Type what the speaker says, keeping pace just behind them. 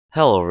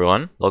Hello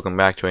everyone, welcome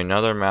back to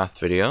another math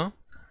video.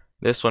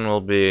 This one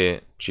will be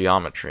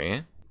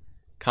geometry,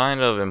 kind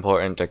of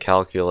important to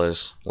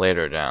calculus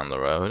later down the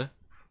road.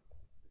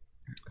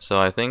 So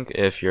I think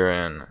if you're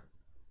in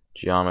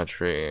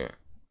geometry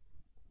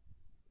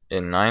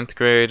in 9th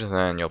grade,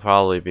 then you'll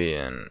probably be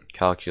in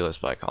calculus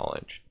by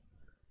college.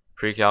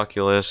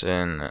 Pre-calculus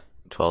in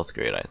 12th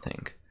grade, I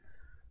think.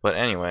 But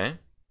anyway,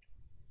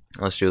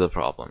 let's do the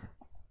problem.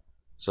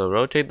 So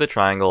rotate the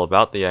triangle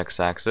about the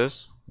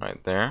x-axis,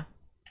 right there.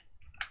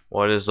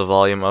 What is the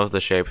volume of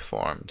the shape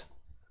formed?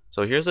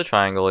 So here's the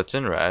triangle, it's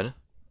in red.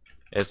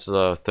 It's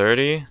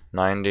 30,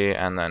 90,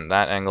 and then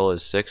that angle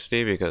is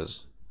 60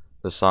 because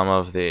the sum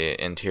of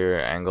the interior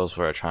angles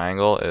for a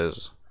triangle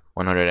is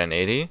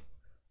 180.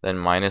 Then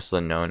minus the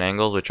known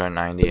angles, which are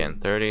 90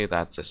 and 30,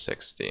 that's a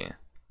 60.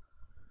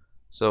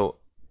 So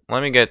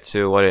let me get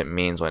to what it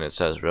means when it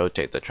says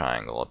rotate the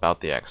triangle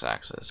about the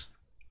x-axis.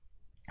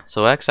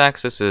 So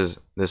x-axis is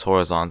this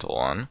horizontal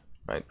one,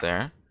 right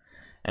there.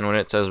 And when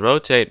it says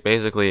rotate,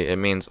 basically it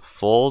means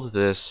fold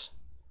this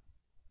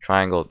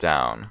triangle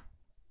down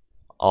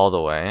all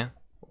the way,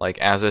 like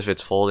as if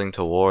it's folding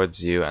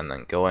towards you and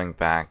then going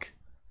back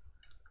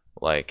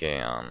like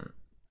a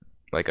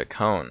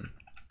cone.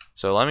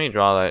 So let me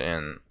draw that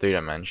in 3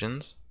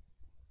 dimensions.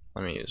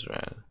 Let me use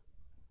red.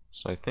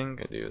 So I think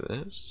I do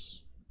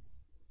this.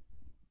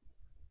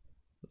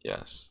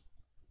 Yes.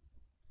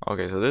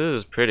 Okay, so this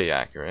is pretty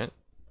accurate.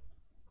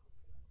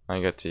 I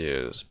get to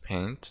use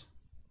paint.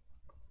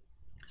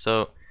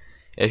 So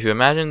if you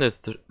imagine this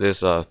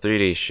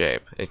 3D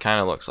shape, it kind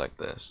of looks like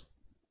this.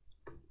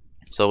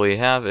 So what we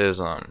have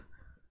is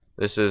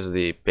this is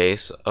the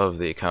base of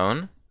the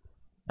cone,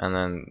 and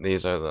then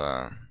these are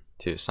the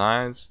two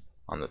sides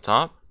on the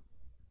top.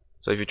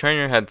 So if you turn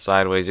your head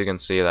sideways, you can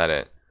see that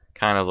it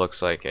kind of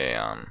looks like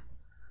a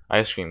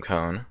ice cream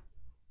cone,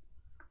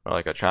 or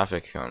like a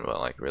traffic cone, but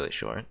like really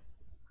short.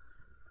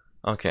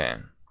 Okay.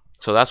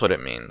 So that's what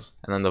it means.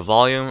 And then the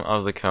volume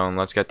of the cone,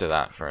 let's get to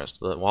that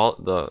first.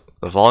 The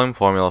volume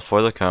formula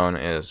for the cone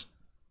is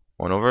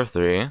 1 over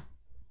 3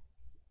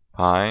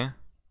 pi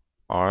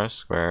r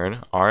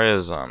squared. R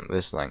is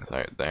this length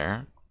right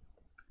there.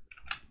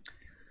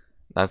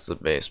 That's the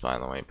base, by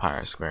the way, pi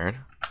r squared.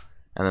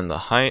 And then the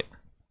height,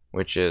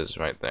 which is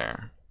right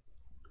there.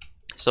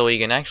 So we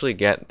can actually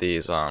get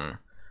these r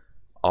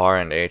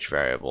and h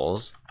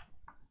variables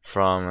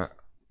from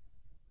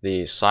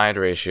the side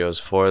ratios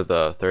for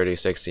the 30,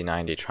 60,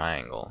 90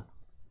 triangle.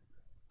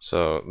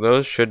 So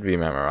those should be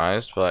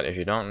memorized, but if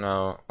you don't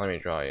know, let me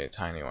draw you a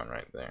tiny one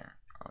right there.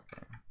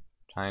 Okay,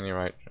 tiny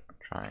right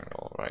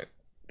triangle right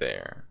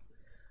there.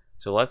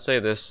 So let's say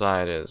this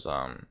side is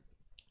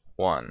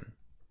 1.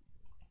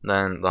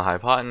 Then the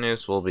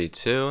hypotenuse will be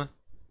 2,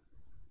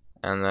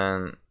 and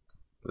then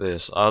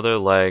this other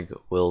leg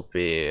will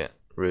be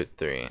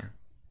 √3.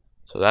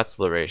 So that's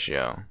the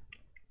ratio.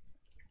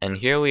 And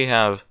here we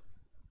have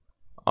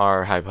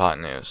our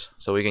hypotenuse,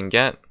 so we can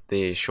get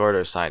the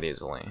shorter side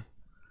easily.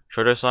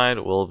 Shorter side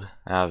will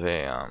have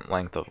a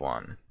length of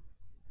 1,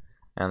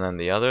 and then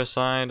the other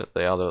side,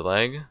 the other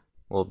leg,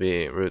 will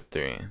be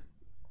 √3.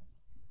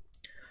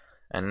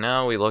 And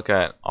now we look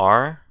at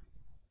r.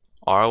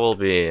 R will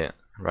be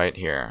right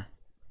here,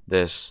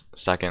 this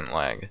second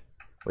leg,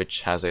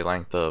 which has a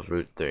length of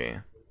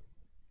 √3.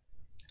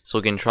 So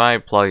we can try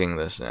plugging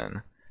this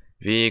in.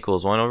 V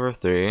equals 1 over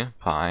 3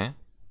 pi.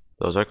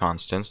 Those are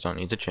constants, don't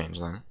need to change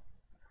them.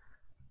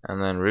 And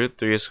then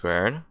 √3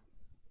 squared.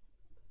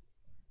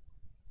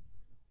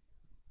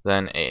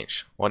 Then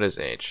h. What is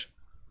h?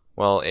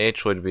 Well,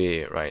 h would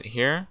be right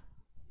here.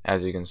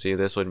 As you can see,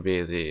 this would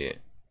be the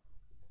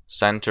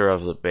center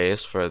of the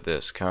base for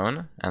this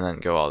cone, and then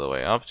go all the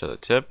way up to the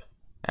tip.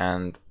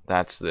 And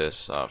that's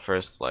this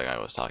first leg I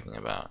was talking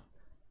about,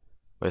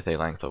 with a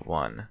length of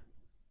 1.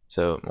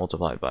 So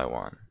multiplied by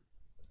 1.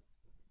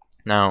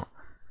 Now,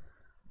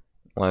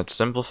 let's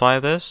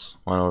simplify this.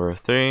 1 over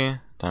 3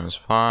 times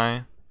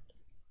pi.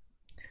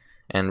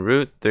 And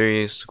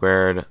 √3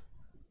 squared,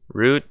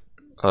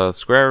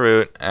 square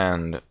root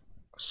and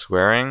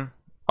squaring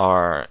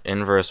are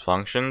inverse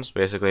functions.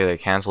 Basically, they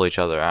cancel each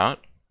other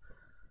out.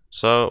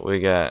 So we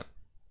get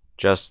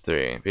just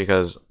 3,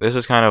 because this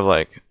is kind of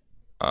like,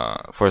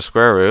 for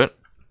square root,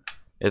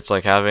 it's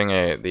like having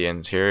the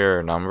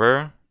interior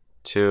number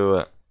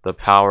to the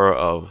power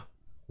of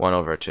 1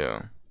 over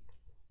 2.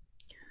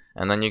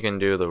 And then you can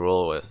do the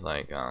rule with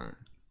like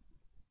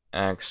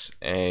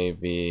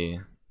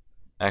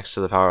x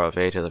to the power of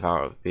a to the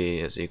power of b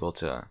is equal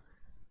to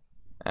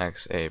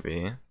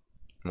xab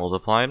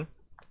multiplied.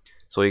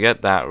 So we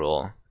get that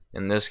rule.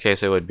 In this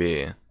case, it would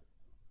be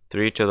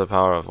 3 to the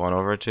power of 1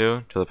 over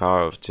 2 to the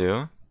power of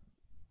 2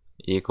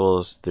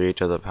 equals 3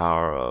 to the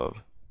power of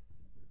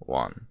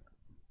 1.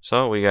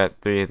 So we get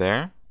 3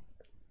 there,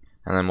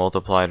 and then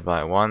multiplied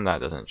by 1,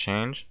 that doesn't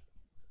change.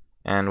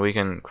 And we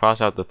can cross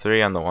out the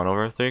 3 and the 1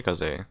 over 3 because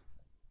they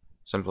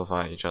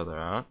simplify each other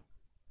out.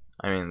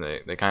 I mean,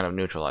 they kind of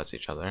neutralize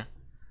each other.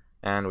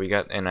 And we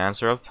get an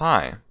answer of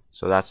pi.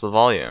 So that's the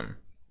volume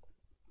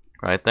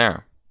right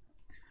there.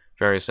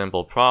 Very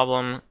simple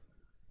problem.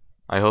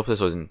 I hope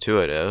this was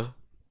intuitive.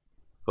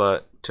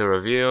 But to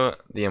review,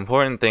 the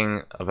important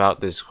thing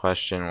about this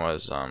question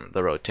was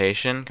the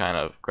rotation, kind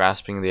of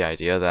grasping the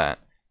idea that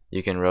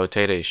you can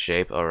rotate a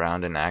shape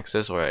around an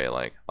axis or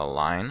a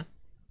line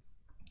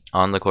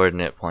on the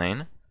coordinate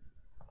plane,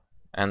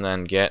 and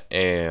then get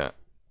a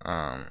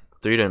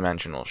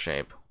three-dimensional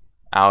shape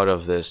out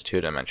of this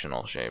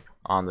two-dimensional shape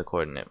on the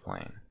coordinate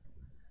plane.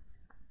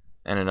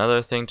 And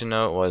another thing to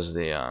note was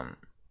the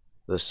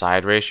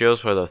side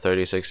ratios for the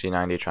 30, 60,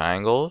 90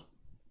 triangle.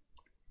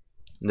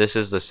 This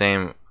is the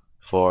same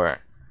for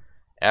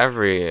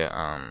every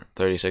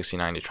 30, 60,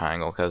 90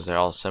 triangle because they're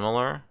all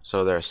similar,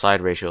 so their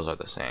side ratios are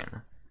the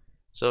same.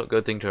 So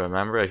good thing to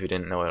remember if you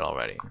didn't know it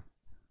already.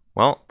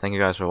 Well, thank you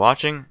guys for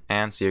watching,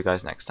 and see you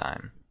guys next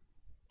time.